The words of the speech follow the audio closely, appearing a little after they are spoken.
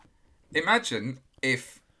Imagine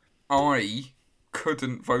if I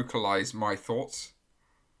couldn't vocalize my thoughts.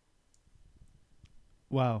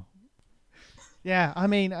 Wow. Yeah, I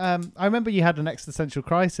mean, I remember you had an existential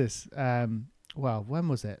crisis. Well, when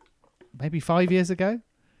was it? Maybe 5 years ago?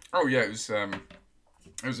 Oh yeah, it was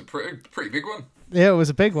a pretty big one. Yeah, it was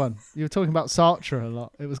a big one. You were talking about Sartre a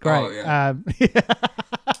lot. It was great. Oh yeah.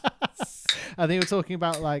 And they were talking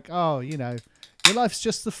about like, oh, your life's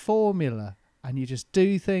just the formula, and you just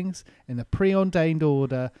do things in a preordained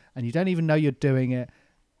order, and you don't even know you're doing it,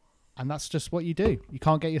 and that's just what you do. You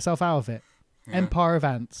can't get yourself out of it. Yeah. Empire of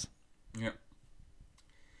Ants. Yeah.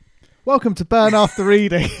 Welcome to Burn After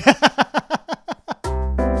Reading.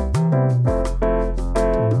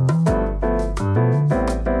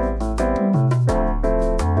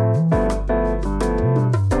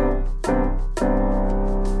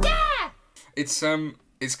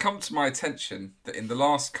 It's come to my attention that in the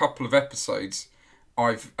last couple of episodes,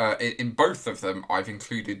 I've in both of them I've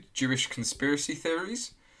included Jewish conspiracy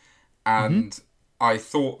theories, and I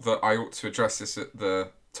thought that I ought to address this at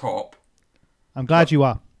the top. I'm glad you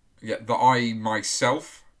are. Yeah, that I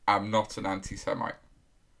myself am not an anti-Semite.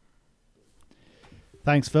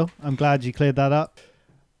 Thanks, Phil. I'm glad you cleared that up.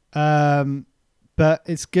 But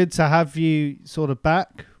it's good to have you sort of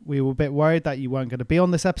back. We were a bit worried that you weren't going to be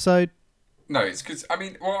on this episode. No, it's good. I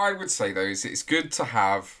mean, what I would say though is it's good to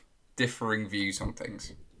have differing views on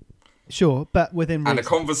things. Sure, but within reason. And a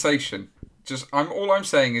conversation. All I'm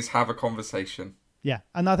saying is have a conversation. Yeah,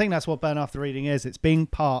 and I think that's what Burn After Reading is. It's being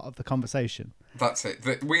part of the conversation. That's it.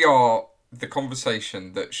 That we are the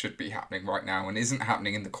conversation that should be happening right now and isn't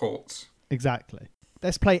happening in the courts. Exactly.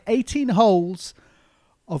 Let's play 18 holes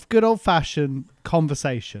of good old-fashioned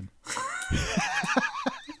conversation.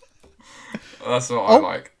 That's what I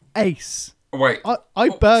like. Ace. Wait. I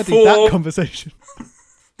birdied that conversation.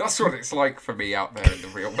 That's what it's like for me out there in the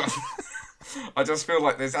real world. I just feel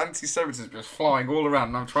like there's anti-Semitism just flying all around,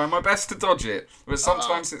 and I'm trying my best to dodge it, but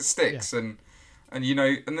sometimes it sticks, yeah. and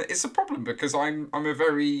it's a problem because I'm a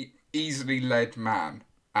very easily led man,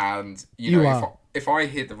 and if I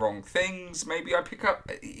hear the wrong things, maybe I pick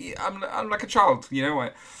up. I'm like a child,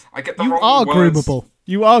 I get the wrong words.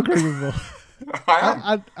 You are groomable.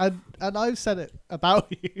 I am. And I've said it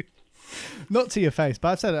about you, not to your face, but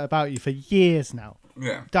I've said it about you for years now.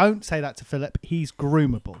 Yeah. Don't say that to Philip. He's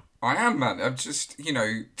groomable. I am, man. I'm just,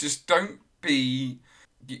 don't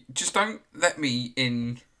let me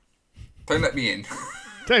in. Don't let me in.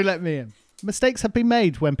 Don't let me in. Mistakes have been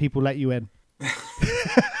made when people let you in.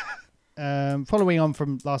 Following on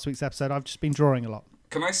from last week's episode, I've just been drawing a lot.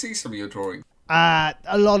 Can I see some of your drawing? A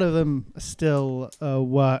lot of them are still A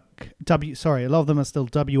lot of them are still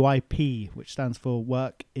WIP, which stands for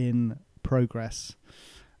Work in Progress.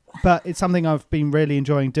 But it's something I've been really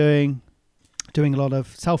enjoying doing a lot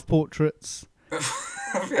of self-portraits.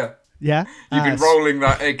 Yeah. Yeah? You've been rolling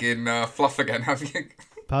that egg in fluff again, have you?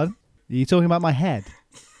 Pardon? Are you talking about my head?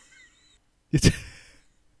 You're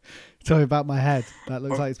talking about my head. That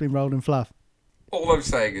looks like it's been rolled in fluff. All I'm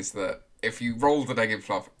saying is that if you rolled an egg in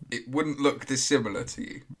fluff, it wouldn't look dissimilar to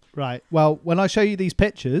you. Right. Well, when I show you these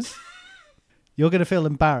pictures, you're going to feel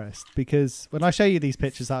embarrassed because when I show you these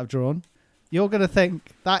pictures that I've drawn, you're going to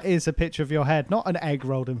think that is a picture of your head, not an egg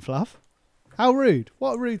rolled in fluff. How rude.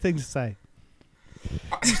 What a rude thing to say.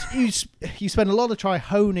 You spend a lot of time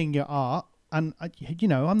honing your art, and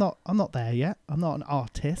I'm not there yet. I'm not an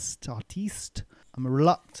artiste. I'm a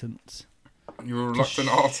reluctant. You're a reluctant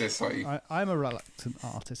artist, are you? I'm a reluctant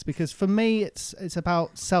artist because for me it's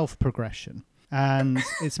about self-progression, and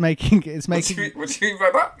it's making. What do you mean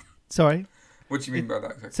by that? Sorry. What do you mean by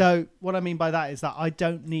that? Exactly? So what I mean by that is that I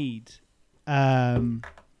don't need. I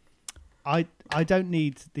don't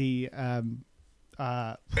need the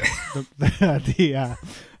I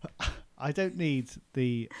don't need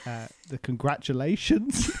the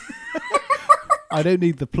congratulations. I don't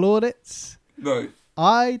need the plaudits. No.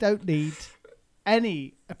 I don't need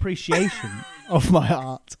any appreciation of my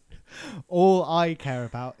art. All I care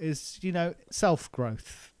about is,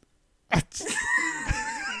 self-growth.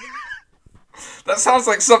 That sounds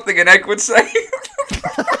like something an egg would say.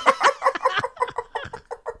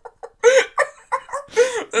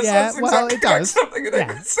 It does. Like something an egg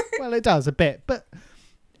would say. Well, it does a bit, but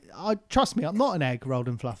trust me, I'm not an egg rolled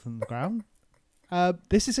in fluff on the ground.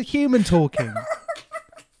 This is a human talking.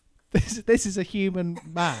 This is a human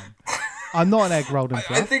man. I'm not an egg rolled in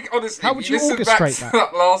fluff. I think honestly, how would you listen orchestrate back to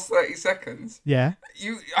that last 30 seconds? Yeah.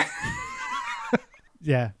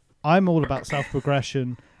 Yeah. I'm all about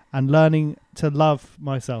self-progression and learning to love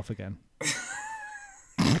myself again.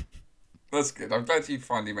 That's good. I'm glad you're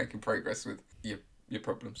finally making progress with your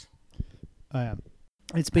problems. I am.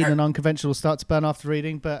 It's been an unconventional start to Burn After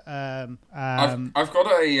reading, but I've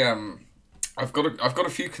got a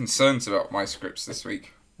few concerns about my scripts this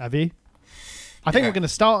week. Have you? I think we're going to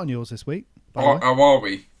start on yours this week. How are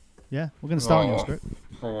we? Yeah, we're going to start on your script.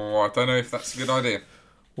 I don't know if that's a good idea.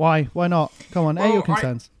 Why? Why not? Come on, your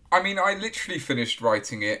concerns. I mean, I literally finished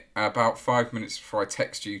writing it about 5 minutes before I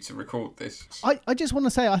text you to record this. I just want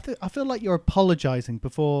to say, I feel like you're apologising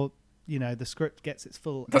before, the script gets its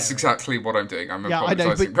full... That's exactly what I'm doing. I'm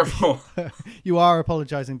apologising before. You are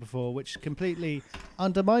apologising before, which completely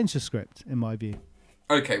undermines your script, in my view.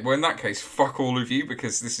 Okay, well, in that case, fuck all of you,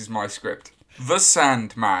 because this is my script. The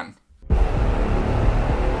Sandman.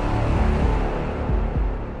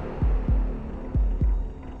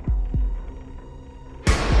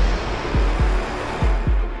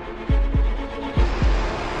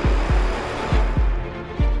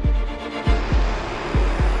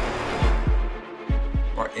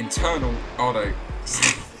 Internal. Oh no.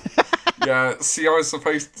 Yeah, see, I was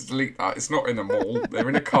supposed to delete that. It's not in a mall. They're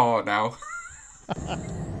in a car now.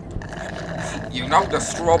 You know the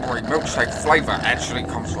strawberry milkshake flavour actually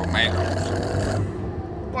comes from mangoes.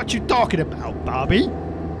 What you talking about, Bobby?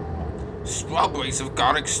 Strawberries have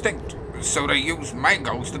gone extinct, so they use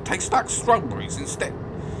mangoes to taste like strawberries instead.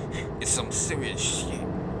 It's some serious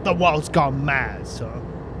shit. The world's gone mad, son.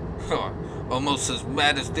 Almost as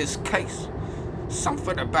mad as this case.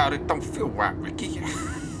 Something about it don't feel right, Ricky.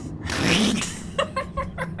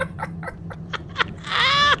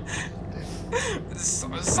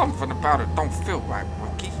 Something about it don't feel right,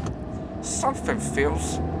 Ricky. Something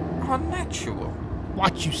feels unnatural.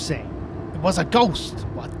 What you say? It was a ghost.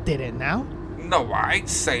 What did it now? No, I ain't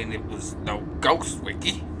saying it was no ghost,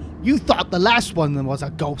 Ricky. You thought the last one was a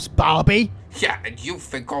ghost, Bobby. Yeah, and you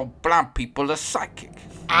think all blind people are psychic.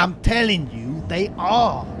 I'm telling you, they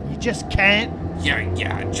are. You just can't.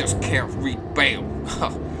 Yeah, I just can't read Braille.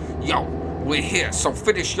 Yo, we're here, so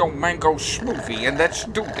finish your mango smoothie and let's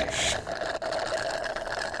do this.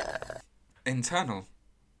 Internal.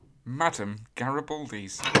 Madam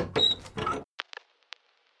Garibaldi's.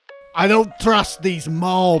 I don't trust these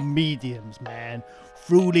mall mediums, man.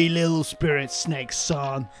 Fruity little spirit snakes,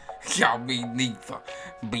 son. Yeah, me neither.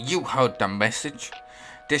 But you heard the message.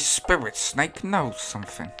 This spirit snake knows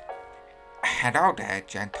something. Hello there,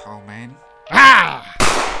 gentlemen. Ah!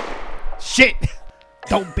 Shit!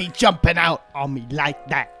 Don't be jumping out on me like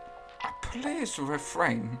that. Please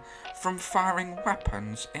refrain from firing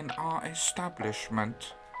weapons in our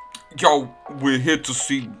establishment. Yo, we're here to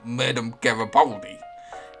see Madame Garibaldi.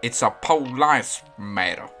 It's a police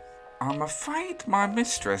matter. I'm afraid my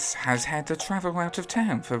mistress has had to travel out of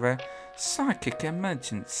town for a psychic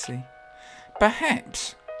emergency.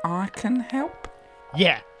 Perhaps I can help?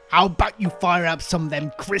 Yeah, how about you fire up some of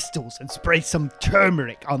them crystals and spray some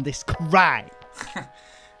turmeric on this crime?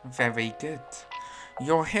 Very good.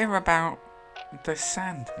 You'll hear about the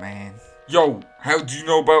Sandman. Yo, how do you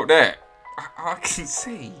know about that? I can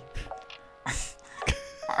see.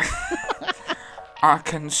 I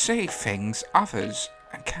can see things others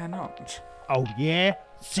cannot. Oh yeah?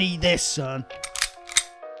 See this, son.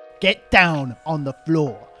 Get down on the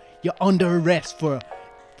floor. You're under arrest for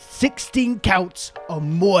 16 counts or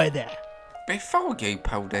more there. Before you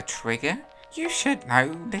pull the trigger, you should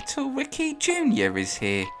know little Ricky Jr. is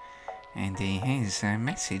here. And he has a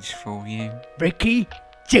message for you. Ricky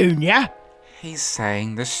Jr.? He's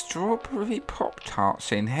saying the strawberry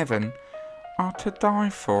Pop-Tarts in heaven are to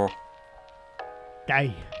die for.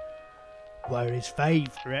 They were his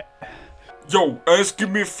favourite. Yo, ask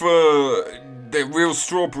him if they're real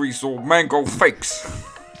strawberries or mango fakes.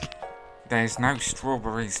 There's no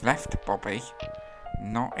strawberries left, Bobby.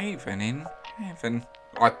 Not even in heaven.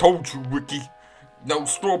 I told you, Ricky. No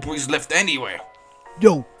strawberries left anywhere.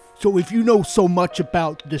 Yo, so if you know so much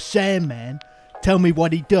about the Sandman, tell me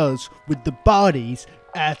what he does with the bodies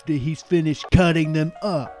after he's finished cutting them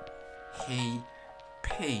up. He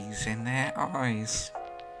pees in their eyes.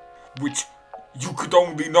 Which you could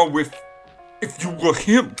only know if you were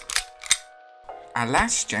him.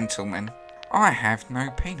 Alas, gentlemen, I have no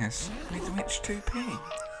penis with which to pee.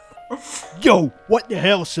 Yo, what the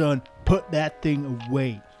hell, son? Put that thing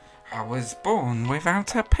away. I was born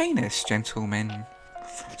without a penis, gentlemen.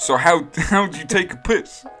 So how do you take a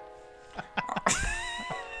piss?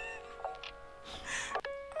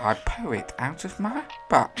 I poo it out of my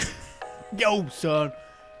butt. Yo, son,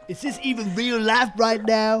 is this even real life right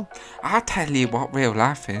now? I'll tell you what real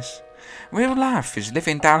life is. Real life is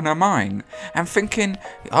living down a mine and thinking,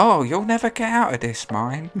 oh, you'll never get out of this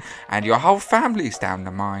mine, and your whole family's down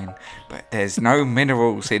the mine. But there's no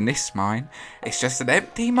minerals in this mine. It's just an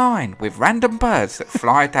empty mine with random birds that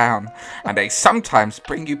fly down, and they sometimes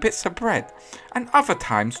bring you bits of bread, and other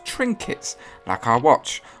times trinkets, like our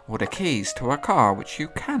watch or the keys to a car which you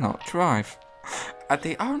cannot drive. And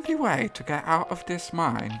the only way to get out of this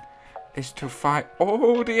mine is to fight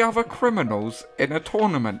all the other criminals in a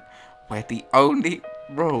tournament where the only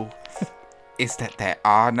rule is that there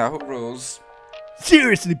are no rules.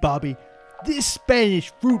 Seriously, Bobby, this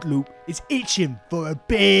Spanish Fruit Loop is itching for a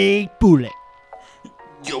big bullet.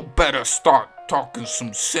 You better start talking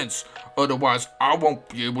some sense, otherwise I won't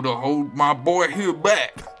be able to hold my boy here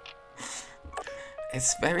back.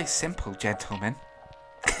 It's very simple, gentlemen.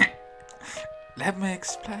 Let me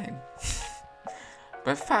explain.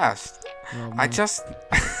 But first, I just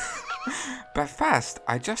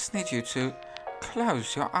need you to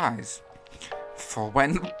close your eyes. For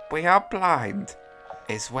when we are blind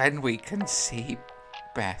is when we can see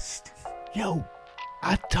best. Yo,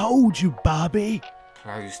 I told you, Bobby.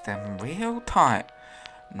 Close them real tight.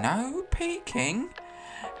 No peeking.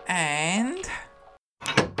 And...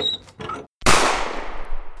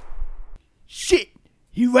 Shit,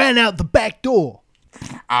 he ran out the back door.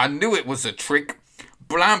 I knew it was a trick.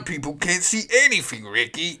 Blind people can't see anything,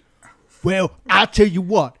 Ricky. Well, I'll tell you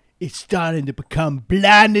what, it's starting to become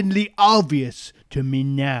blindingly obvious to me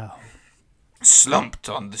now. Slumped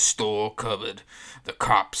on the store cupboard, the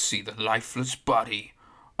cops see the lifeless body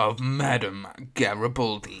of Madame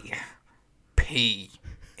Garibaldi. Pee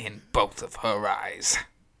in both of her eyes.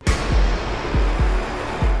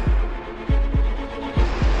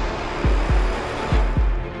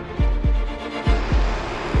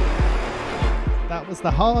 That was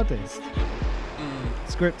the hardest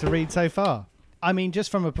script to read so far. I mean,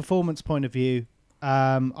 just from a performance point of view,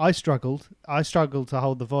 I struggled to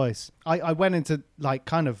hold the voice. I went into like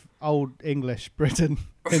kind of old English Britain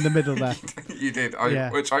in the middle there. You did,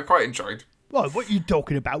 which I quite enjoyed. Well, what are you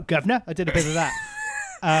talking about, governor? I did a bit of that.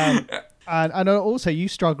 And also you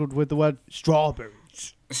struggled with the word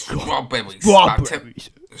strawberries. Strawberries.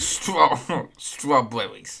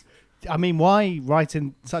 Strawberries. I mean, why write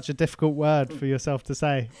in such a difficult word for yourself to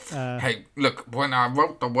say? Hey, look, when I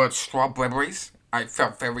wrote the word strawberries, I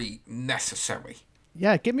felt very necessary.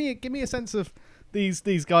 Yeah, give me a sense of these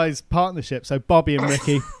guys' partnership. So Bobby and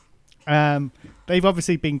Ricky, they've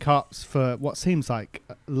obviously been cops for what seems like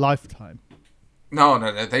a lifetime. No,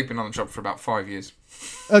 they've been on the job for about 5 years.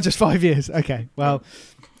 Oh, just 5 years. Okay, well,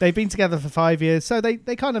 they've been together for 5 years, so they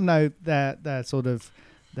kind of know their sort of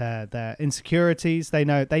their insecurities. They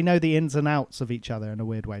know the ins and outs of each other in a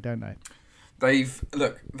weird way, don't they?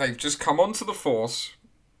 They've just come onto the force.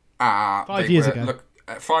 5 years ago.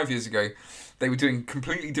 5 years ago, they were doing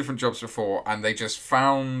completely different jobs before, and they just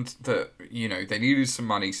found that they needed some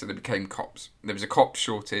money, so they became cops. There was a cop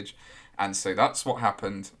shortage, and so that's what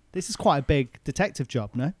happened. This is quite a big detective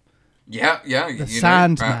job, no? Yeah. The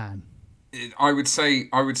Sandman. I would say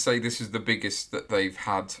this is the biggest that they've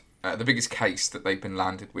had. The biggest case that they've been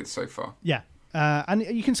landed with so far. Yeah, and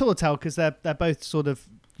you can sort of tell because they're both sort of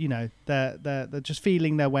they're just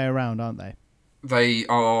feeling their way around, aren't they? They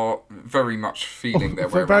are very much feling their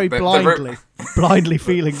way around. Very blindly, blindly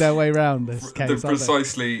feeling their way around this case.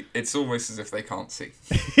 Precisely, it's almost as if they can't see.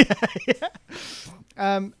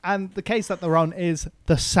 Yeah. And the case that they're on is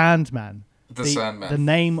the Sandman. Sandman. The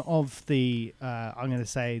name of the I'm going to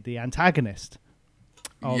say the antagonist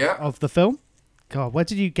of the film. God, where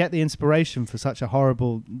did you get the inspiration for such a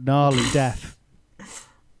horrible, gnarly death?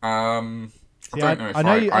 I don't know.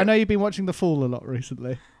 I know you've been watching The Fall a lot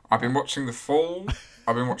recently. I've been watching The Fall.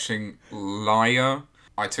 I've been watching Liar.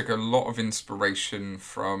 I took a lot of inspiration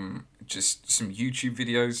from just some YouTube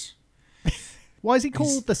videos. Why is he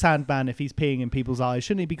called the Sandman if he's peeing in people's eyes?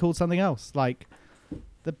 Shouldn't he be called something else, like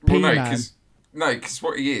the Pea Man? No, because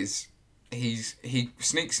what he is, he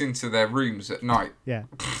sneaks into their rooms at night. Yeah.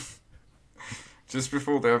 Just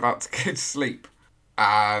before they're about to go to sleep.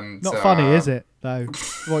 And not funny, is it, though,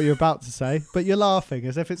 what you're about to say? But you're laughing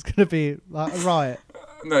as if it's going to be like a riot.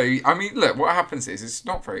 No, I mean, look, what happens is it's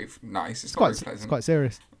not very nice. It's not very pleasant. It's quite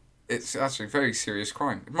serious. It's actually a very serious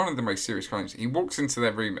crime. One of the most serious crimes. He walks into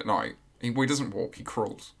their room at night. He doesn't walk, he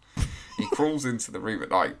crawls. He crawls into the room at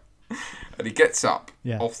night. And he gets up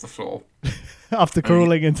off the floor. After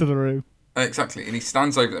crawling into the room. Exactly. And he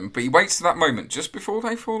stands over them. But he waits to that moment just before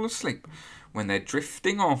they fall asleep, when they're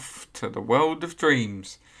drifting off to the world of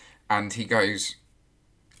dreams. And he goes,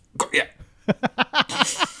 yeah.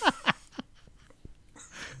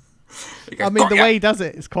 I mean, the way he does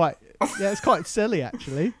it is quite Yeah, it's quite silly,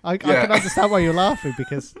 actually. I can understand why you're laughing,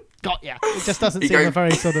 because, got ya. It just doesn't seem a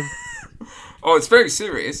very sort of... Oh, it's very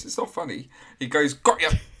serious. It's not funny. He goes, got ya,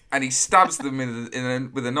 and he stabs them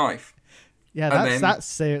with a knife. Yeah, that's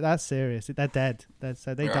serious. They're dead.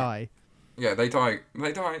 So they die. Yeah, they die.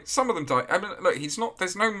 Some of them die. I mean, look,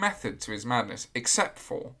 there's no method to his madness, except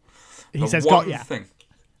for... He says, got ya. Thing.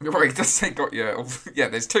 Right, he does say got ya. Yeah,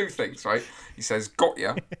 there's two things, right? He says, got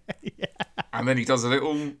ya. Yeah. And then he does a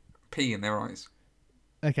little pee in their eyes.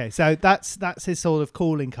 Okay, so that's his sort of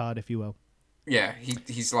calling card, if you will. Yeah,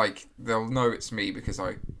 he's like, they'll know it's me because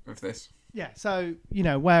of this. Yeah, so,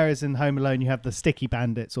 whereas in Home Alone you have the sticky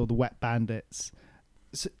bandits or the wet bandits.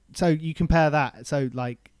 So you compare that,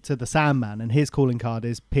 to the Sandman, and his calling card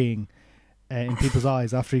is peeing in people's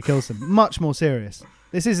eyes after he kills them. Much more serious.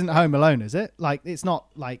 This isn't Home Alone, is it? It's not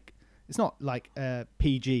like a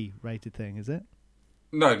PG rated thing, is it?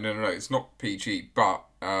 No. It's not PG, but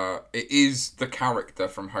it is the character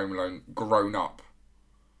from Home Alone grown up.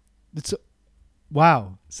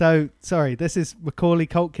 Wow. So, sorry, this is Macaulay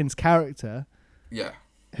Culkin's character. Yeah.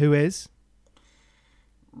 Who is?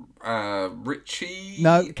 Richie?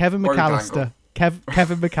 No, Kevin McAllister.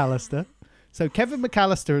 Kevin McAllister. So Kevin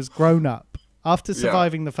McAllister has grown up. After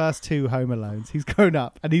surviving the first two Home Alones, he's grown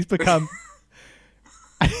up and he's become...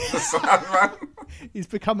 The Sandman? He's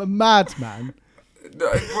become a madman. No,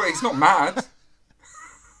 well, he's not mad.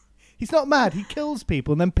 He's not mad. He kills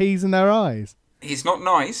people and then pees in their eyes. He's not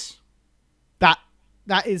nice.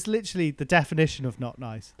 That is literally the definition of not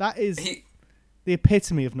nice. That is the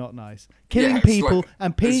epitome of not nice. Killing people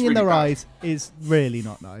and peeing in their eyes is really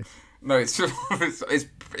not nice. No, it's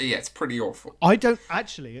pretty awful. I don't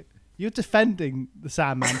actually... You're defending the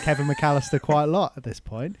Sandman, Kevin McAllister, quite a lot at this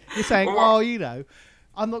point. You're saying,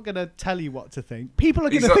 I'm not going to tell you what to think. People are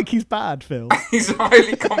going to think he's bad, Phil. He's a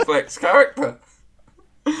highly complex character.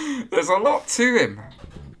 There's a lot to him.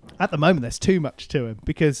 At the moment, there's too much to him,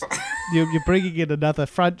 because you're bringing in another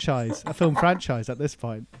franchise, a film franchise at this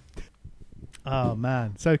point. Oh,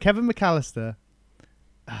 man. So Kevin McAllister...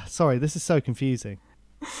 Sorry, this is so confusing.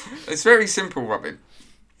 It's very simple, Robin.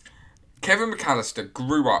 Kevin McAllister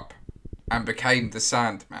grew up and became the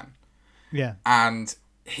Sandman. Yeah. And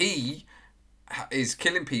he is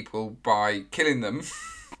killing people by killing them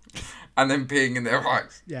and then peeing in their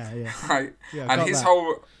eyes. Yeah. Right? Yeah, and his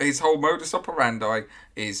whole modus operandi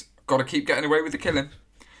is got to keep getting away with the killing.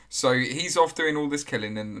 So he's off doing all this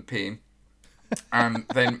killing and the peeing. And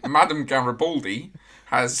then Madame Garibaldi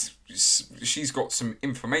she's got some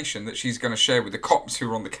information that she's going to share with the cops who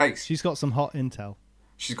are on the case. She's got some hot intel.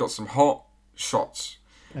 She's got some hot shots.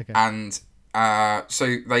 Okay. And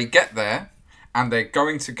so they get there and they're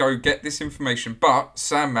going to go get this information. But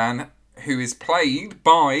Sandman, who is played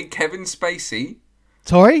by Kevin Spacey...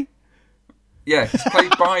 Sorry? Yeah, he's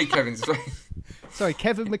played by Kevin Spacey. Sorry,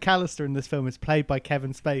 Kevin McAllister in this film is played by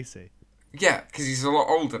Kevin Spacey. Yeah, because he's a lot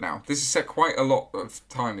older now. This is set quite a lot of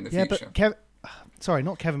time in the future. But sorry,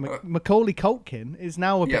 not Kevin. Macaulay Culkin is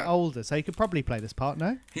now a bit older, so he could probably play this part,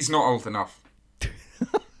 no? He's not old enough.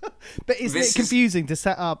 But isn't it confusing to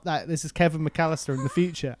set up that this is Kevin McAllister in the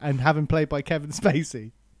future and have him played by Kevin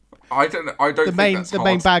Spacey? I don't think that's the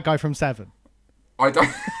main bad guy from Seven. I don't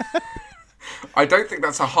think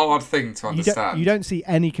that's a hard thing to understand. You don't see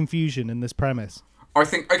any confusion in this premise. I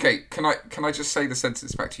think, okay, can I just say the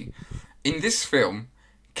sentence back to you? In this film,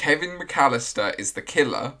 Kevin McAllister is the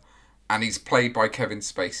killer and he's played by Kevin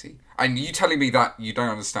Spacey. And you telling me that you don't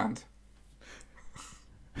understand?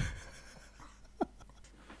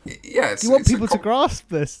 Yes. You want people to grasp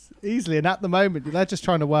this easily, and at the moment they're just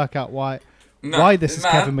trying to work out why this is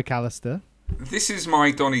Kevin McAllister. This is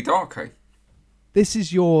my Donnie Darko. This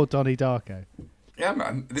is your Donnie Darko. Yeah,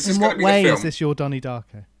 man. This is In going what to be way the film. is this your Donnie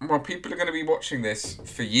Darko? Well, people are going to be watching this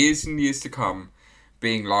for years and years to come,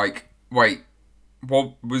 being like, "Wait,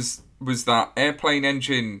 what was that airplane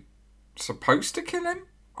engine supposed to kill him?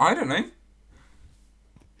 I don't know."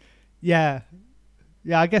 Yeah,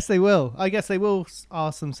 I guess they will. I guess they will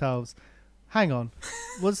ask themselves, "Hang on,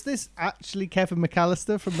 was this actually Kevin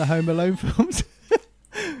McAllister from the Home Alone films?"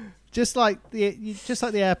 just like the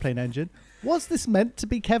airplane engine. Was this meant to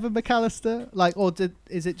be Kevin McAllister?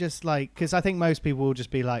 Is it just like... Because I think most people will just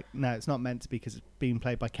be like, no, it's not meant to be because it's being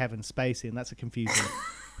played by Kevin Spacey, and that's a confusing...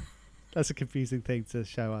 that's a confusing thing to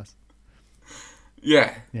show us.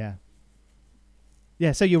 Yeah. Yeah.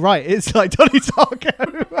 Yeah, so you're right. It's like Donnie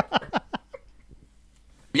Darko.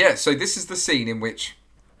 Yeah, so this is the scene in which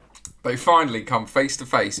they finally come face to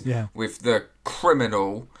face with the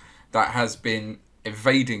criminal that has been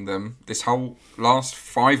evading them this whole last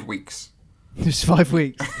 5 weeks. Just 5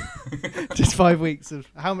 weeks. Just 5 weeks of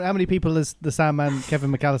how many people has the Sandman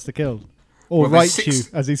Kevin McAllister killed, or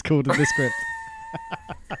Raichu as he's called in the script,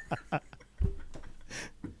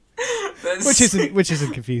 which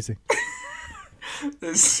isn't confusing.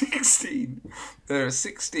 There's 16. There are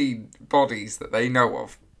 16 bodies that they know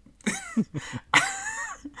of,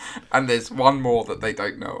 and there's one more that they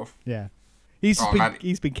don't know of. Yeah, he's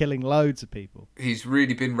been killing loads of people. He's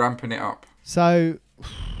really been ramping it up. So,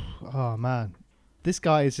 oh man, this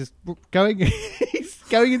guy is just going. He's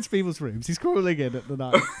going into people's rooms. He's crawling in at the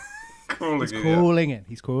night. He's crawling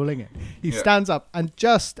in. He stands up and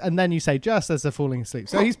then you say just as they're falling asleep.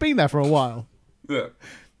 So he's been there for a while. Yeah.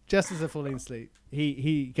 Just as they're falling asleep,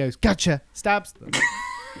 he goes, gotcha, stabs them.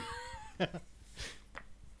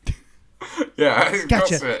 Yeah,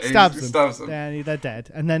 gotcha, stabs them. Then they're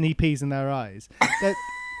dead. And then he pees in their eyes.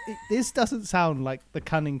 This doesn't sound like the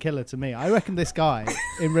cunning killer to me. I reckon this guy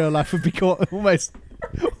in real life would be caught almost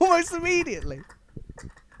immediately.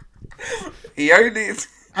 He's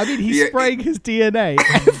spraying his DNA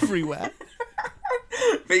everywhere.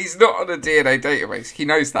 But he's not on a DNA database. He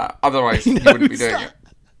knows that. Otherwise, he wouldn't be doing it.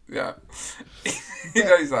 Yeah. He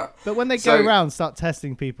knows that. But when they go around, start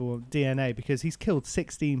testing people with DNA, because he's killed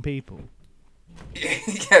 16 people.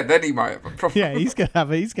 Yeah, then he might have a problem. Yeah, he's gonna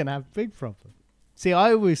have a big problem. See,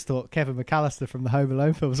 I always thought Kevin McAllister from the Home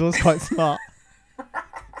Alone films was quite smart.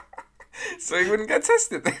 So he wouldn't get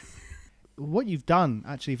tested then. What you've done,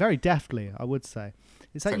 actually, very deftly, I would say,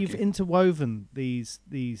 is that you've interwoven these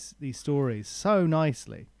stories so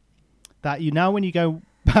nicely that when you go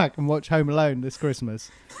back and watch Home Alone this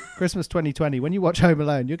Christmas 2020, when you watch Home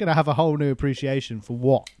Alone, you're going to have a whole new appreciation for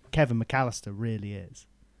what Kevin McAllister really is.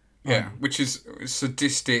 Yeah, which is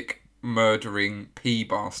sadistic, murdering pea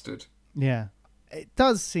bastard. Yeah. It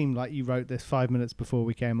does seem like you wrote this 5 minutes before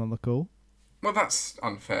we came on the call. Well, that's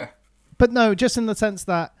unfair. But no, just in the sense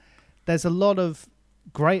that there's a lot of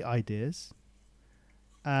great ideas.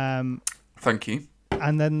 Thank you.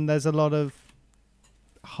 And then there's a lot of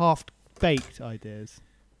half-baked ideas.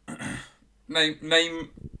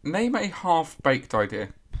 Name a half-baked idea.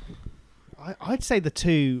 I'd say the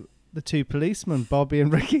two policemen, Bobby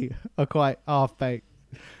and Ricky, are quite half-baked.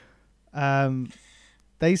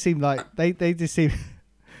 They seem like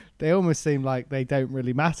they almost seem like they don't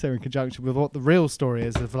really matter in conjunction with what the real story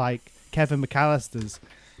is of like Kevin McAllister's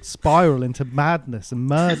spiral into madness and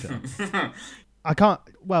murder. I can't.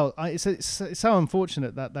 Well, it's so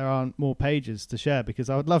unfortunate that there aren't more pages to share, because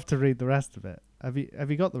I would love to read the rest of it. Have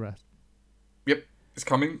you got the rest? Yep, it's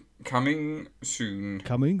coming soon.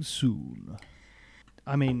 Coming soon.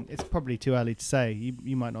 I mean, it's probably too early to say.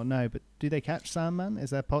 You might not know, but do they catch Sandman?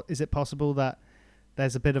 Is it possible that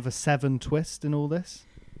there's a bit of a Seven twist in all this?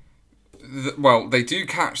 Well, they do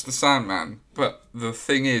catch the Sandman, but the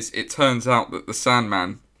thing is, it turns out that the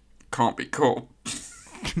Sandman can't be caught.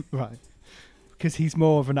 Right. Because he's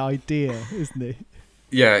more of an idea, isn't he?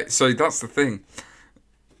 Yeah, so that's the thing.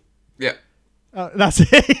 Yeah. Oh, that's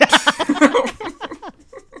it.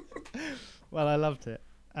 Well, I loved it.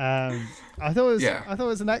 I thought it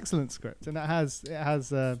was an excellent script, and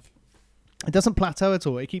it doesn't plateau at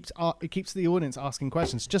all. It keeps the audience asking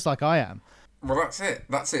questions, just like I am. Well, that's it.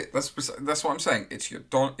 That's what I'm saying.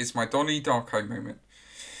 It's my Donnie Darko moment.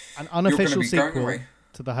 An unofficial sequel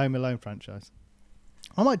to the Home Alone franchise.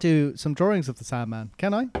 I might do some drawings of the Sandman.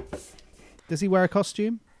 Can I? Does he wear a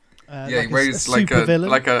costume? He wears like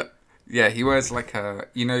a he wears like a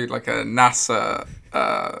NASA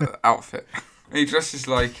outfit. He dresses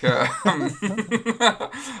like Ben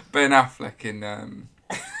Affleck in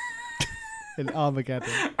Armageddon.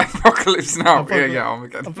 Apocalypse Now.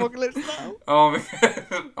 Armageddon. Apocalypse Now.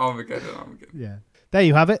 Armageddon. Yeah. There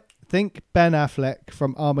you have it. Think Ben Affleck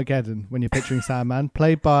from Armageddon when you're picturing Sandman,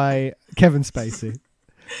 played by Kevin Spacey.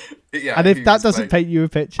 Yeah, and if that doesn't paint you a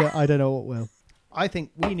picture, I don't know what will. I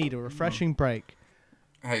think we need a refreshing break.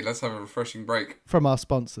 Hey, let's have a refreshing break. From our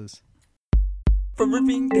sponsors. For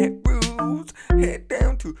ripping that rules, head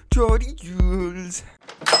down to Geordie Jules.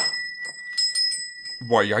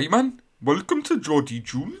 Why, aye, man? Welcome to Geordie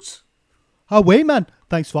Jules. Oh, wait, man.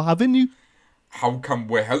 Thanks for having you. How can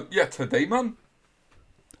we help you today, man?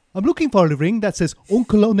 I'm looking for a ring that says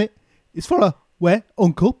Uncle on it. It's for where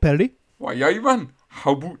Uncle Perry. Why, aye, man?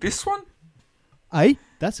 How about this one? Aye,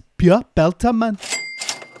 that's pure belter, man.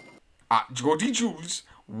 At Geordie Jules,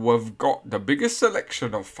 we've got the biggest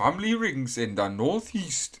selection of family rings in the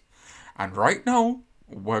northeast. And right now,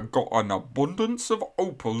 we've got an abundance of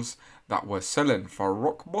opals that we're selling for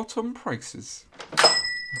rock bottom prices.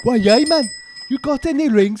 Why, aye, man? You got any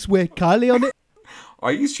rings with Kylie on it?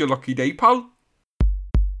 Aye, it's your lucky day, pal.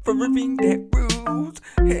 For ripping that rules. Jules.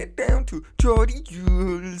 Head down to Geordie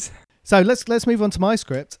Jules. So let's move on to my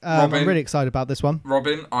script. I'm really excited about this one.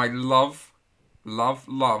 Robin, I love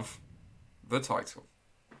the title.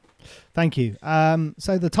 Thank you.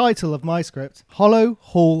 So the title of my script, Hollow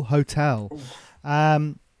Hall Hotel.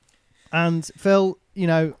 And Phil,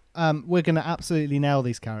 we're going to absolutely nail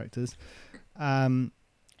these characters.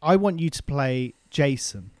 I want you to play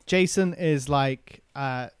Jason. Jason is like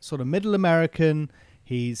sort of middle American.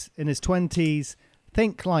 He's in his 20s.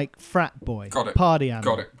 Think like frat boy. Got it. Party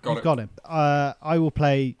animal. Got it. Him. I will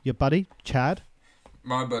play your buddy, Chad.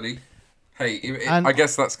 My buddy. Hey, I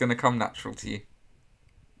guess that's going to come natural to you.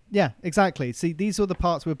 Yeah, exactly. See, these are the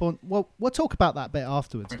parts we're born. Well, we'll talk about that bit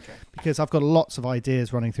afterwards. Okay. Because I've got lots of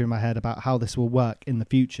ideas running through my head about how this will work in the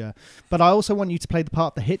future. But I also want you to play the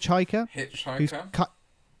part of the hitchhiker.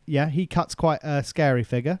 He cuts quite a scary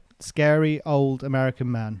figure. Scary old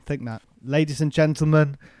American man. Think that. Ladies and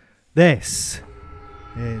gentlemen, this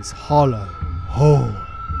is Hollow Hall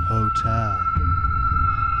Hotel.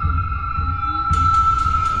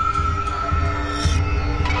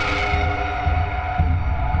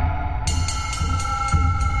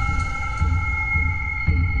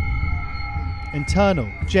 Internal,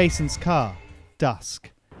 Jason's car,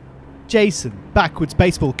 dusk. Jason, backwards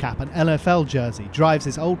baseball cap and NFL jersey, drives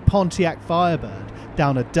his old Pontiac Firebird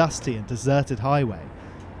down a dusty and deserted highway.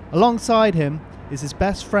 Alongside him is his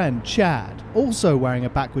best friend, Chad, also wearing a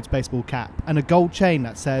backwards baseball cap and a gold chain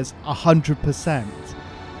that says 100%.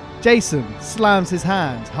 Jason slams his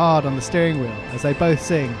hand hard on the steering wheel as they both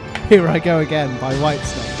sing Here I Go Again by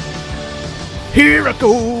Whitesnare. Here I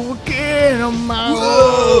go again on my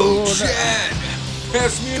road. Chad!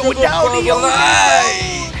 Pass me Going down the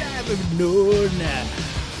light! No, nah.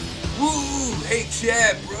 Woo! Hey,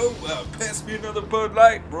 Chad, bro. Pass me another Bud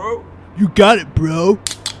Light, bro. You got it, bro.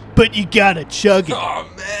 But you gotta chug it. Oh,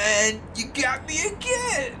 man. You got me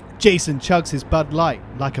again. Jason chugs his Bud Light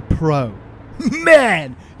like a pro.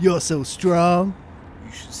 Man, you're so strong.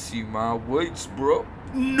 You should see my weights, bro.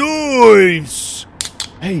 Nice.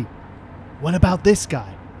 Hey, what about this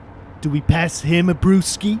guy? Do we pass him a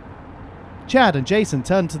brewski? Chad and Jason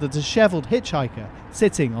turn to the disheveled hitchhiker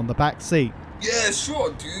sitting on the back seat. Yeah,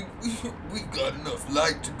 sure, dude. We got enough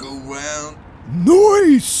light to go round.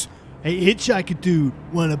 Nice! Hey, hitchhiker dude,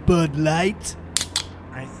 want a Bud Light?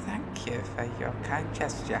 I thank you for your kind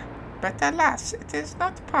gesture, but alas, it is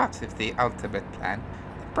not part of the ultimate plan.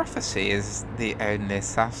 The prophecy is the only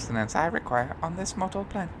sustenance I require on this mortal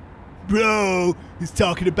plane. Bro, he's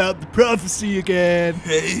talking about the prophecy again.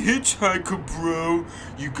 Hey, hitchhiker bro,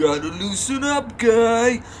 you gotta loosen up,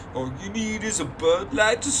 guy. All you need is a Bud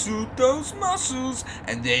Light to soothe those muscles,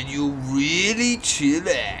 and then you'll really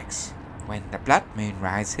chillax. When the blood moon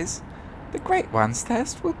rises, the Great One's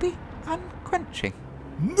thirst will be unquenching.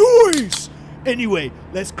 Nice! Anyway,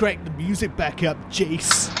 let's crank the music back up,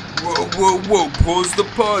 Jace. Whoa, pause the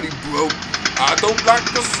party, bro. I don't like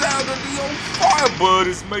the sound of the old Firebird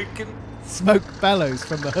is making. Smoke bellows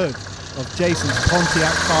from the hood of Jason's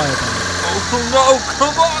Pontiac Firebird. Oh no,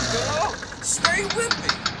 come on, girl. Stay with me.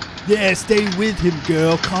 Yeah, stay with him,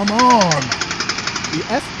 girl. Come on. The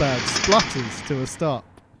F-Bird splutters to a stop.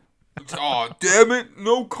 Aw, damn it.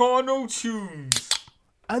 No car, no tunes.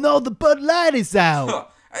 And all the Bud Light is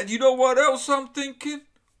out. And you know what else I'm thinking?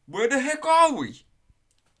 Where the heck are we?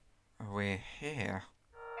 We're here.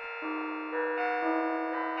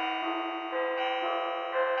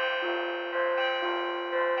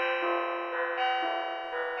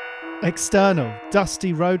 External,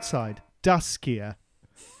 dusty roadside, duskier.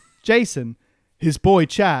 Jason, his boy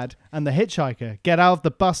Chad, and the hitchhiker get out of the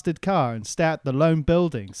busted car and stare at the lone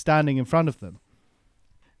building standing in front of them.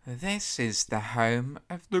 This is the home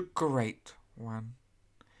of the Great One.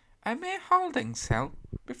 A mere holding cell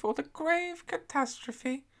before the grave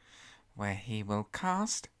catastrophe, where he will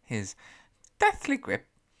cast his deathly grip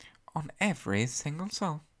on every single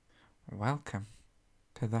soul. Welcome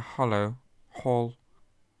to the Hollow Hall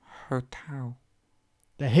Hotel.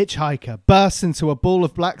 The hitchhiker bursts into a ball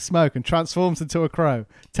of black smoke and transforms into a crow,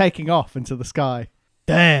 taking off into the sky.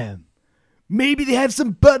 Damn! Maybe they have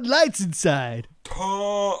some Bud Lights inside.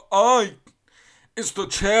 It's the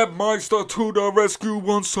Chad Meister to the rescue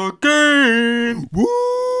once again.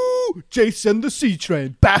 Woo! Jason the Sea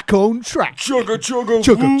Train back on track. Chugga,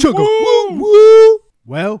 Woo, woo.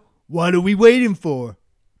 Well, what are we waiting for?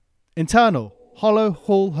 Internal, Hollow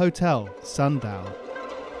Hall Hotel, sundown.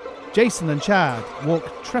 Jason and Chad walk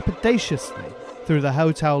trepidatiously through the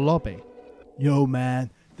hotel lobby. Yo, man,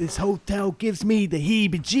 this hotel gives me the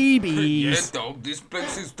heebie-jeebies. Yeah, dog, this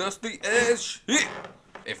place is dusty as shit.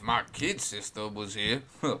 If my kid sister was here,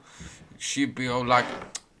 she'd be all like,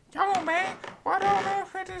 Come on, man. What on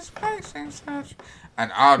earth is this place and such?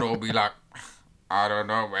 And Otto will be like, I don't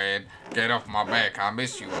know, man. Get off my back. I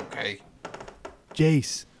miss you, okay?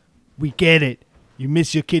 Jace, we get it. You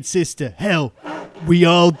miss your kid sister. Hell, we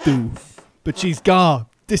all do. But she's gone,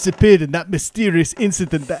 disappeared in that mysterious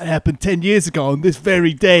incident that happened 10 years ago on this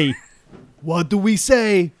very day. What do we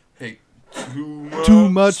say? Hey, Too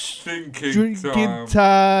much drinking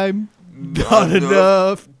time. Not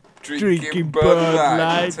enough drinking Bud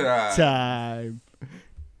Light time.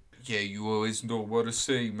 Yeah, you always know what to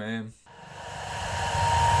say, man.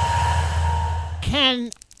 Can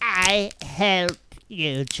I help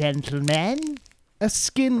you, gentlemen? A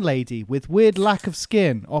skin lady with weird lack of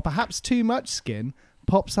skin, or perhaps too much skin,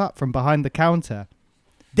 pops up from behind the counter.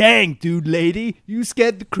 Dang, dude lady, you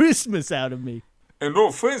scared the Christmas out of me. And no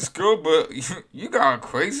offense, girl, but you got a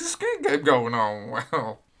crazy skin game going on.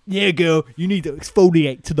 Wow. Yeah, girl, you need to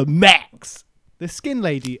exfoliate to the max. The skin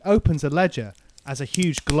lady opens a ledger as a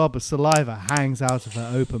huge glob of saliva hangs out of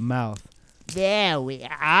her open mouth. There we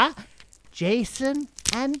are. Jason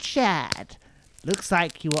and Chad. Looks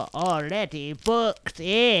like you were already booked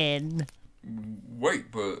in.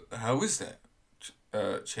 Wait, but how is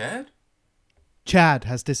that? Chad? Chad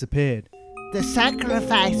has disappeared. The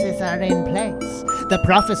sacrifices are in place. The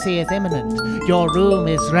prophecy is imminent. Your room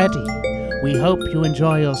is ready. We hope you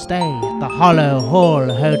enjoy your stay at the Hollow Hall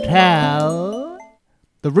Hotel.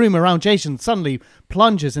 The room around Jason suddenly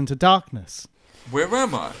plunges into darkness. Where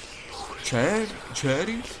am I? Chad?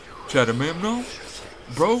 Chaddy? Chadamamno?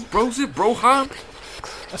 Bro's it? Broham?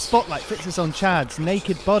 A spotlight fixes on Chad's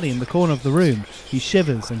naked body in the corner of the room. He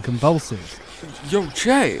shivers and convulses. Yo,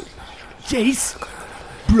 Chad. Jace?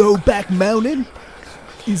 Bro back mountain?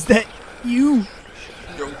 Is that you?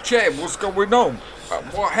 Yo, Chad, what's going on?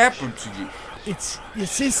 What happened to you? It's your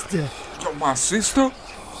sister. Yo, my sister?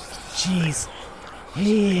 She's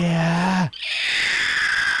here.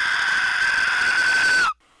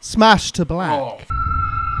 Smash to black. Oh.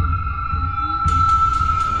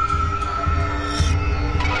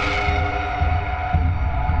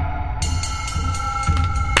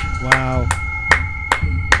 Wow.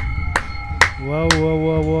 Whoa, whoa,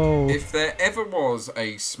 whoa, whoa. If there ever was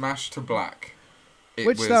a smash to black, it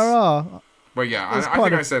Which was... there are. Well, yeah, There's I quite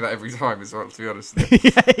think a- I say that every time as well, to be honest.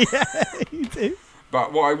 yeah, you do.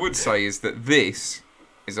 But what I would say is that this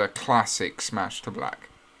is a classic smash to black.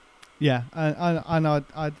 Yeah, and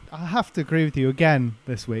I have to agree with you again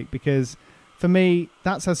this week because for me,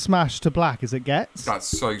 that's as smash to black as it gets. That's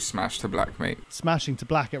so smash to black, mate. Smashing to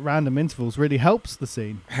black at random intervals really helps the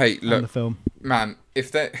scene Hey, and the look, film. man,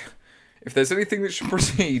 if there's anything that should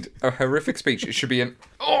precede a horrific speech, it should be an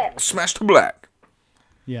smash to black.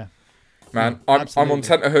 Yeah. Man, I'm on Absolutely.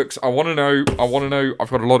 tenterhooks. I want to know. I've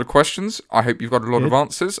got a lot of questions. I hope you've got a lot of Good.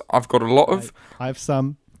 answers. I've got a lot of I have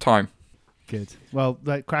some. time. Good. Well,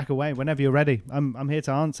 crack away whenever you're ready. I'm here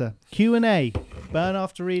to answer. Q&A. Burn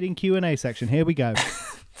after reading Q&A section. Here we go.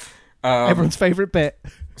 Everyone's favourite bit.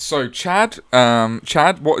 So Chad,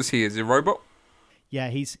 what is he? Is he a robot? Yeah,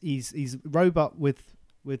 he's robot with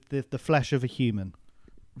the flesh of a human.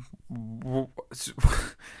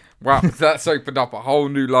 Wow, that's opened up a whole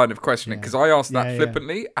new line of questioning because I asked that Yeah, yeah.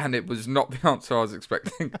 flippantly and it was not the answer I was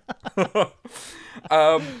expecting.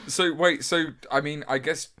 So I mean, I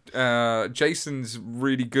guess Jason's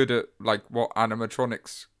really good at like what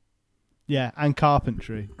animatronics. Yeah, and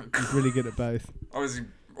carpentry. He's really good at both. Oh, is he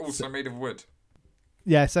also made of wood?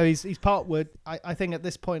 Yeah, so he's part wood. I think at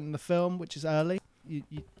this point in the film, which is early,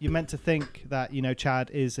 you're meant to think that,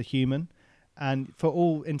 Chad is a human. And for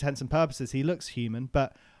all intents and purposes, he looks human.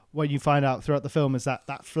 But what you find out throughout the film is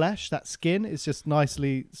that flesh, that skin, is just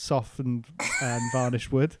nicely softened and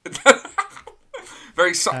varnished wood.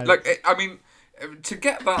 Very I mean, to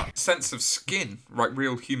get that sense of skin, right,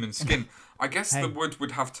 real human skin, I guess Hey. the wood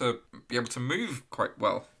would have to be able to move quite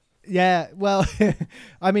well. Yeah, well,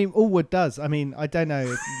 I mean, all wood does. I mean, I don't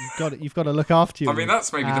know. You've got to look after your I mean, wood.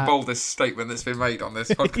 that's maybe the boldest statement that's been made on this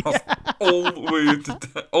podcast. All wood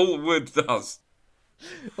does.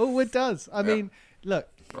 All wood does. I mean, look,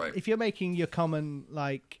 Right. if you're making your common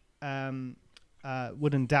wooden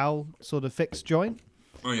dowel sort of fixed joint,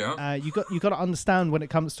 Oh yeah. you got to understand when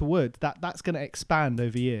it comes to wood that's going to expand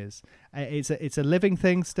over years. It's a living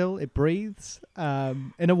thing still. It breathes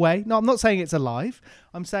in a way. No, I'm not saying it's alive.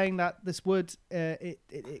 I'm saying that this wood it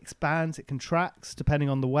expands, it contracts depending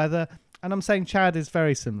on the weather. And I'm saying Chad is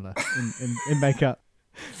very similar in makeup.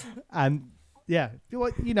 And yeah,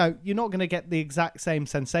 you're not going to get the exact same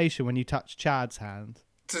sensation when you touch Chad's hand.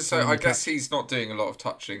 So I guess he's not doing a lot of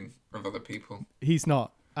touching of other people. He's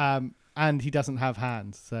not. And he doesn't have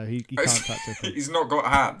hands, so he can't touch it. He's not got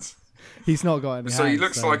hands. He's not got any So hands.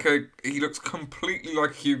 He looks completely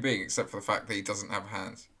like a human being, except for the fact that he doesn't have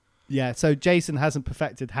hands. Yeah, so Jason hasn't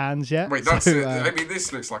perfected hands yet. Wait, that's it. I mean,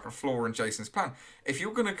 this looks like a flaw in Jason's plan. If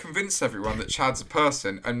you're going to convince everyone that Chad's a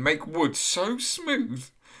person and make wood so smooth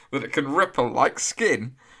that it can ripple like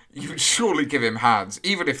skin, you would surely give him hands,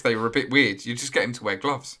 even if they were a bit weird. You just get him to wear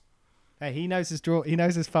gloves. Hey, he knows his He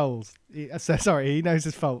knows his foals. He knows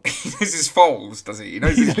his faults. He knows his foals, does he? He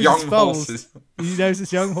knows his young horses. He knows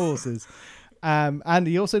his young horses. And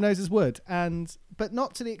he also knows his wood. But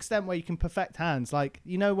not to the extent where you can perfect hands. Like,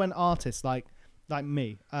 you know, when artists, like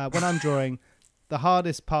me, when I'm drawing, the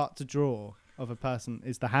hardest part to draw of a person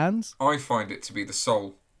is the hands. I find it to be the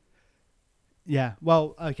soul. Yeah,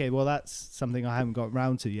 well, okay, well, that's something I haven't got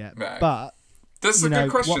round to yet. No. But That's a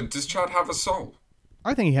good question. Does Chad have a soul?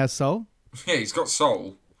 I think he has soul. Yeah, he's got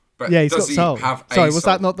soul. But Yeah, he's does got he soul. have a Sorry, was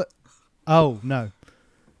soul? that not the... Oh, no.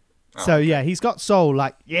 So, okay. yeah, he's got soul.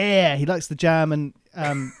 Like, yeah, he likes the jam. And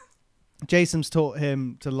Jason's taught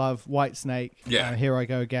him to love Whitesnake. Yeah. Here I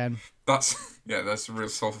go again. That's a real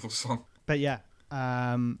soulful song. But, yeah,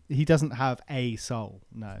 he doesn't have a soul.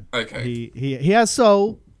 No. Okay. He has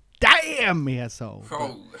soul. Damn, he has soul.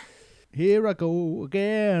 Oh. Here I go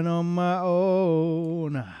again on my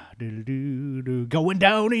own. Do-do-do-do. Going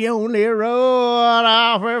down the only road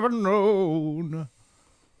I've ever known.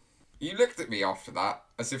 You looked at me after that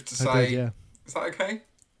as if to say, I did, yeah. Is that okay?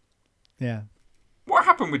 Yeah. What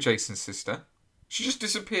happened with Jason's sister? She just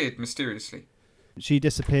disappeared mysteriously. She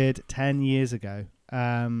disappeared 10 years ago.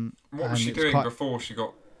 What was she doing before she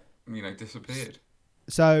got, disappeared?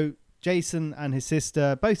 So Jason and his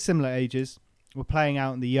sister, both similar ages, were playing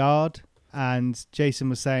out in the yard. And Jason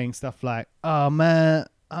was saying stuff like, oh, man,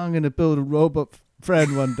 I'm going to build a robot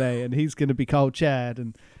friend one day and he's going to be called Chad.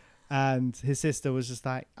 And his sister was just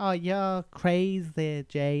like, oh, you're crazy,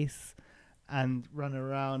 Jace. And run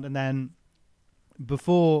around. And then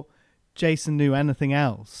before Jason knew anything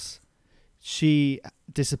else, she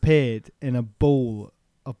disappeared in a ball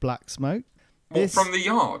of black smoke. From the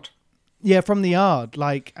yard? Yeah, from the yard.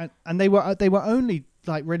 Like, and they were only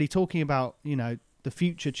like really talking about, the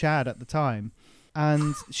future Chad at the time.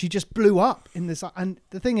 And she just blew up in this. And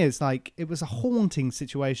the thing is, like, it was a haunting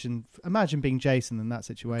situation. Imagine being Jason in that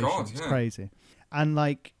situation. God, it's yeah. crazy. And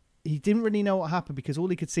like, he didn't really know what happened because all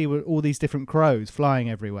he could see were all these different crows flying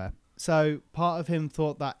everywhere. So part of him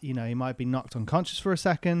thought that, he might be knocked unconscious for a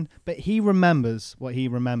second, but he remembers what he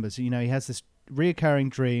remembers. He has this reoccurring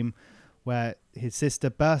dream where his sister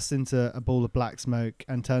bursts into a ball of black smoke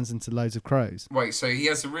and turns into loads of crows. Wait, so he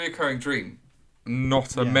has a reoccurring dream,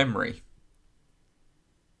 not a memory?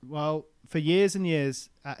 Well, for years and years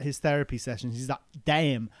at his therapy sessions, he's like,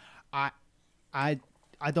 damn, I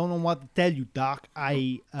don't know what to tell you, Doc.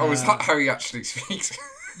 Is that how he actually speaks?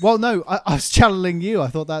 Well, no, I was channeling you. I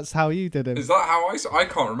thought that's how you did it. Is that how I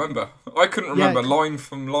can't remember. I couldn't remember line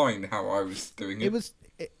from line how I was doing it.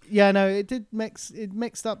 It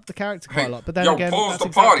mixed up the character quite a lot. But then again, pause that's the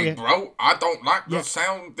exactly party, bro. I don't like the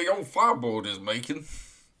sound the old fireboard is making.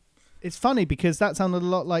 It's funny because that sounded a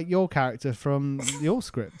lot like your character from your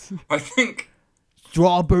script. I think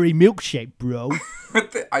strawberry milkshake, bro.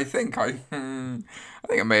 I think I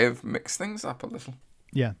may have mixed things up a little.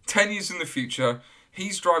 Yeah. 10 years in the future,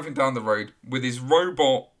 he's driving down the road with his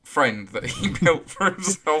robot friend that he built for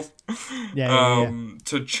himself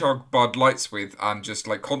to chug Bud Lights with and just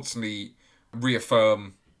like constantly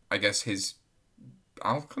reaffirm, I guess, his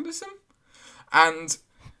alcoholism. And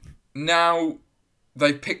now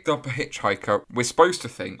they picked up a hitchhiker. We're supposed to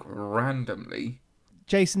think randomly.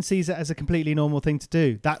 Jason sees it as a completely normal thing to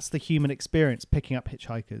do. That's the human experience, picking up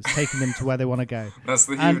hitchhikers, taking them to where they want to go. That's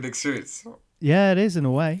the human experience. Yeah, it is in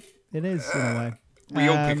a way. It is in a way. We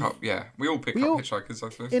all pick up hitchhikers, I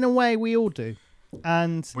suppose. In a way, we all do.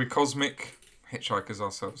 And we're cosmic hitchhikers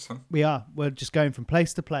ourselves, huh? We are. We're just going from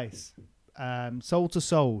place to place, soul to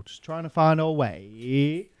soul, just trying to find our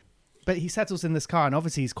way. But he settles in this car, and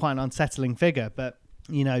obviously he's quite an unsettling figure. But,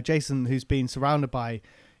 Jason, who's been surrounded by,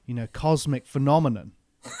 cosmic phenomenon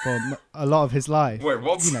for a lot of his life. Wait,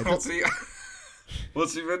 what's he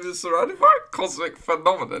been surrounded by? Cosmic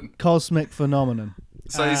phenomenon? Cosmic phenomenon.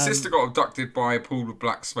 So his sister got abducted by a pool of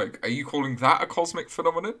black smoke. Are you calling that a cosmic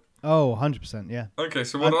phenomenon? Oh, 100%, yeah. Okay,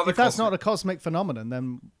 so what other if that's not a cosmic phenomenon,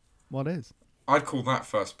 then what is? I'd call that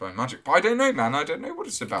first burn magic. But I don't know, man. I don't know what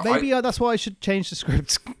it's about. Maybe that's why I should change the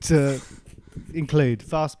script to include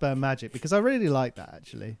fast burn magic, because I really like that,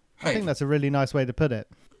 actually. I think that's a really nice way to put it.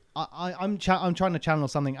 I'm trying to channel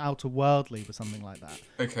something outer-worldly with something like that.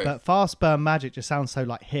 Okay. But fast burn magic just sounds so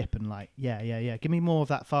like hip and like, yeah. Give me more of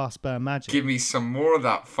that fast burn magic. Give me some more of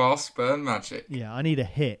that fast burn magic. Yeah, I need a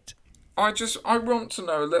hit. I want to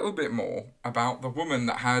know a little bit more about the woman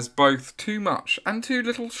that has both too much and too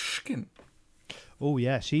little skin. Oh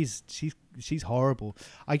yeah, she's horrible.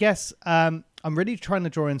 I guess I'm really trying to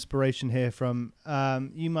draw inspiration here from.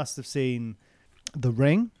 You must have seen The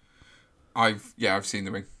Ring. I've seen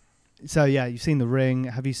The Ring. So yeah, you've seen The Ring.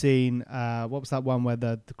 Have you seen what was that one where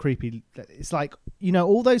the creepy? It's like, you know,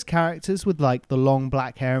 all those characters with like the long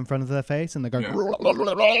black hair in front of their face, and they're going.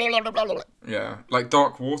 Yeah, like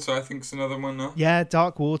Dark Water, I think is another one. No? Yeah,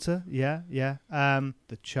 Dark Water. Yeah.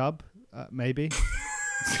 The Chub, maybe.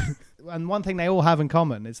 And one thing they all have in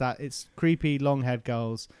common is that it's creepy long-haired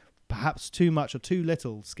girls, perhaps too much or too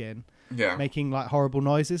little skin. Yeah. Making like horrible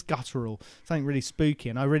noises, guttural, something really spooky,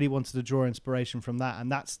 and I really wanted to draw inspiration from that,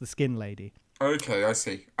 and that's the Skin Lady. Okay, I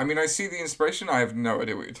see. I mean, I see the inspiration. I have no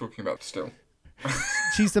idea what you're talking about still.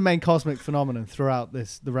 She's the main cosmic phenomenon throughout the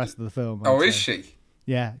rest of the film. Oh, is she?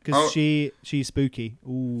 Yeah, because she's spooky.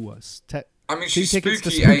 Ooh, I mean, she's tickets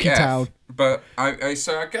spooky to Spooky AF, Town. But I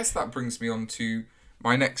guess that brings me on to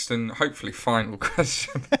my next and hopefully final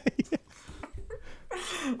question.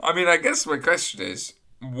 I mean, I guess my question is,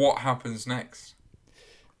 what happens next?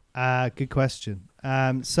 Good question.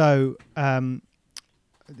 It's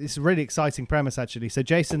a really exciting premise, actually. So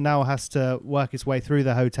Jason now has to work his way through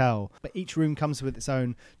the hotel, but each room comes with its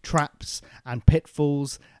own traps and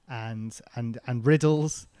pitfalls and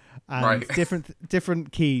riddles and right.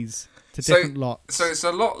 different keys to different locks. So it's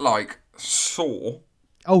a lot like Saw.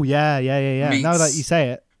 Oh yeah. Now that you say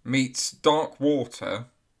it, meets Dark Water.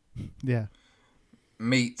 Yeah.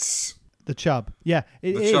 Meets The Chub. Yeah,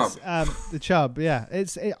 it is. The Chub, yeah.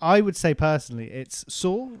 I would say personally, it's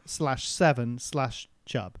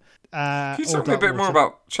Saw/7/Chub. Can you tell me a bit more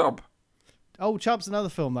about Chub? Oh, Chub's another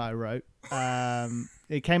film that I wrote.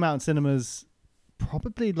 It came out in cinemas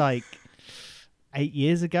probably like 8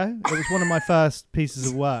 years ago. It was one of my first pieces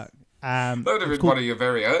of work. That would have been one of your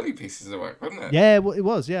very early pieces of work, wouldn't it? Yeah, it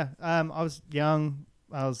was, yeah. I was young.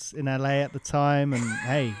 I was in LA at the time, and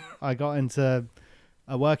hey, I got into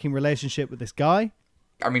a working relationship with this guy.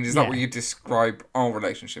 I mean, is that what you describe our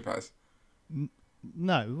relationship as?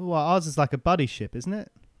 No, well, ours is like a buddy ship, isn't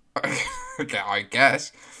it? Okay, I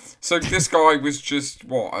guess. So this guy was just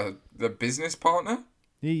the business partner?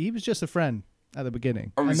 He was just a friend at the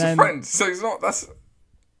beginning. Oh, he's a friend. So he's not. That's.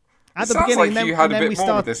 At the beginning, sounds like you had a bit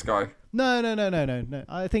more with this guy. No.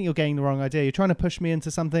 I think you're getting the wrong idea. You're trying to push me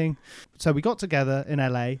into something. So we got together in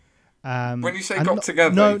LA. When you say got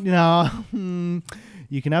together, no.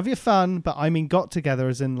 You can have your fun, but I mean got together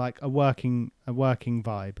as in like a working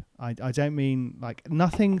vibe. I don't mean like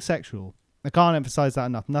nothing sexual. I can't emphasize that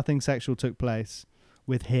enough. Nothing sexual took place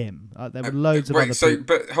with him. There were loads of other people.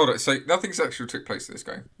 But hold on. So nothing sexual took place with this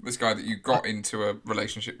guy. This guy that you got into a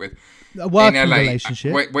relationship with. A working in LA,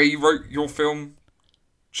 relationship. Where you wrote your film,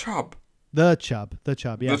 Chub. The Chub, yeah.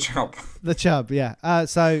 The Chub, yeah.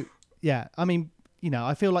 So, yeah, I mean, you know,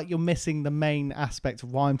 I feel like you're missing the main aspect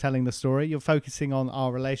of why I'm telling the story. You're focusing on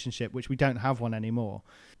our relationship, which we don't have one anymore.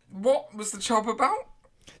 What was the Chub about?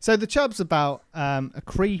 So the Chub's about a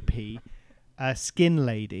creepy skin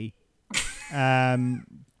lady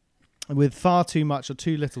with far too much or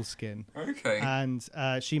too little skin. Okay. And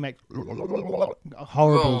she makes a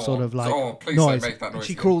horrible sort of like please noise. Don't make that noise. And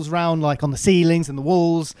she crawls around like on the ceilings and the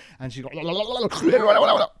walls, and she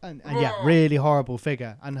and yeah, really horrible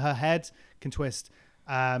figure. And her head can twist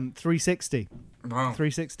 360. Wow.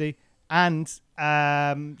 360, and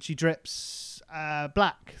she drips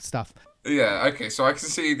black stuff. Yeah. Okay. So I can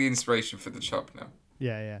see the inspiration for the Chub now.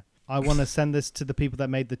 Yeah. I want to send this to the people that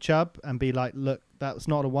made the Chub and be like, look, that's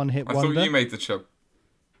not a one-hit wonder. I thought you made the Chub.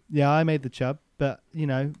 Yeah, I made the Chub, but, you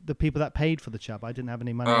know, the people that paid for the Chub, I didn't have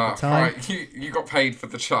any money at the time. Right. You got paid for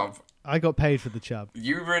the Chub. I got paid for the Chub.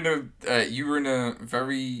 You were in a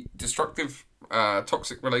very destructive,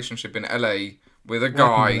 toxic relationship in LA with a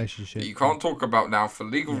guy that you can't talk about now for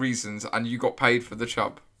legal reasons, and you got paid for the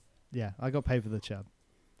Chub. Yeah, I got paid for the Chub.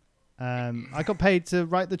 I got paid to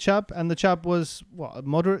write the Chub, and the Chub was, a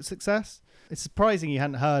moderate success? It's surprising you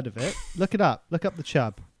hadn't heard of it. Look it up. Look up the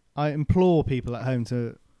Chub. I implore people at home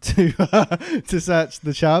to search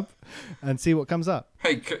the Chub and see what comes up.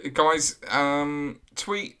 Hey, guys,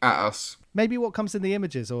 tweet at us. Maybe what comes in the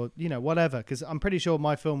images or, you know, whatever, because I'm pretty sure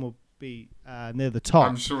my film will be near the top.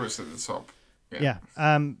 I'm sure it's at the top. Yeah.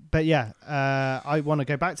 But yeah, I want to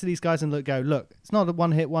go back to these guys and look, it's not a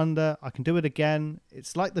one-hit wonder. I can do it again.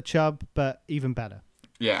 It's like the Chub, but even better.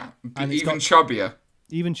 Yeah, and even chubbier.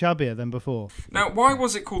 Even chubbier than before. Now, why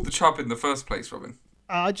was it called the Chub in the first place, Robin?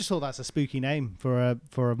 I just thought that's a spooky name for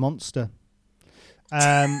a monster.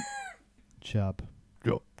 Chub.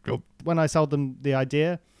 When I sold them the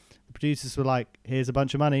idea, The producers were like, "Here's a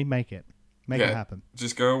bunch of money, make it happen."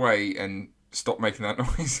 Just go away and stop making that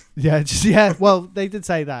noise. Yeah. Well, they did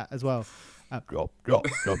say that as well. It's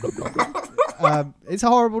a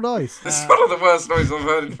horrible noise. It's one of the worst noises I've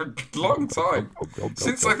heard in a long time.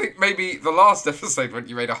 Since I think maybe the last episode when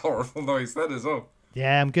you made a horrible noise then as well.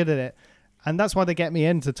 Yeah, I'm good at it. And that's why they get me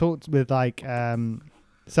in to talk with, like,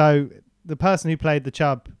 so the person who played the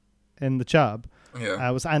Chub in the Chub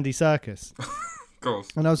was Andy Serkis. Of course.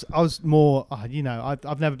 And I was more,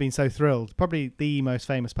 I've never been so thrilled. Probably the most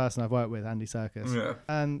famous person I've worked with, Andy Serkis. Yeah.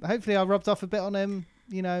 And hopefully I rubbed off a bit on him,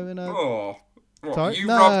 in a... Oh. What, Sorry? you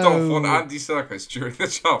No. rubbed off on Andy Serkis during the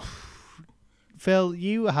job. Phil,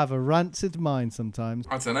 you have a rancid mind sometimes.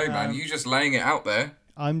 I don't know, man. You just laying it out there.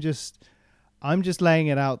 I'm just laying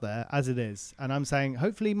it out there as it is, and I'm saying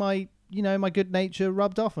hopefully my good nature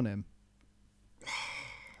rubbed off on him.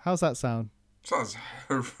 How's that sound? Sounds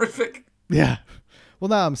horrific. Yeah. Well,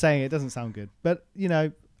 no, I'm saying it doesn't sound good, but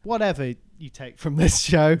whatever you take from this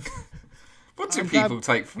show. What do people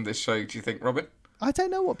take from this show? Do you think, Robin? I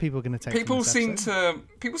don't know what people are going to take. People from this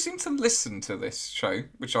episode. people seem to listen to this show,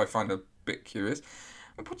 which I find a bit curious.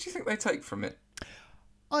 What do you think they take from it?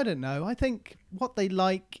 I don't know. I think what they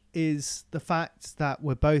like is the fact that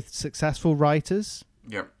we're both successful writers.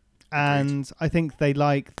 Yeah. And I think they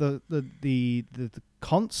like the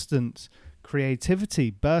constant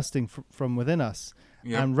creativity bursting from within us.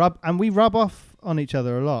 Yeah. And we rub off on each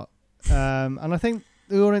other a lot. And I think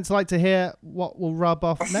the audience like to hear what will rub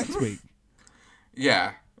off next week.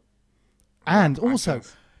 Yeah. And also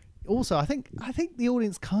I think the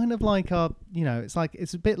audience kind of like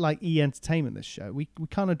it's a bit like E! Entertainment, this show. We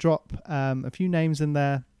kind of drop a few names in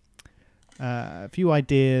there, a few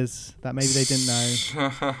ideas that maybe they didn't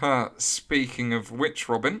know. Speaking of which,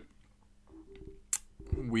 Robin,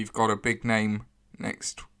 we've got a big name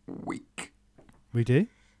next week. We do?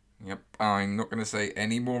 Yep. I'm not going to say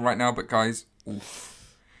any more right now, but guys,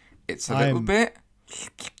 oof, it's a little bit...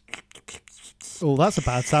 Oh, that's a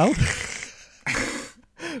bad sound.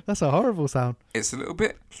 That's a horrible sound. It's a little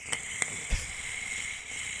bit...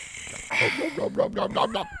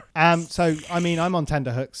 So, I mean, I'm on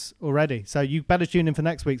tenterhooks already. So you better tune in for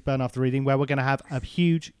next week's Burn After Reading, where we're going to have a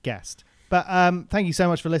huge guest. But thank you so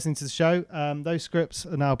much for listening to the show. Those scripts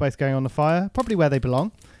are now both going on the fire, probably where they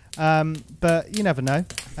belong. But you never know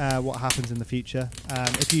what happens in the future.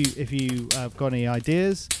 If you have got any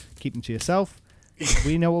ideas, keep them to yourself.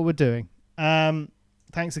 We know what we're doing.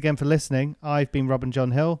 Thanks again for listening. I've been Robin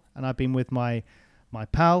John Hill, and I've been with my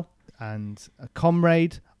pal and a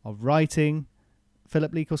comrade of writing,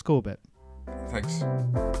 Philip Leakos Corbett. Thanks.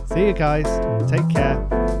 See you guys. Take care.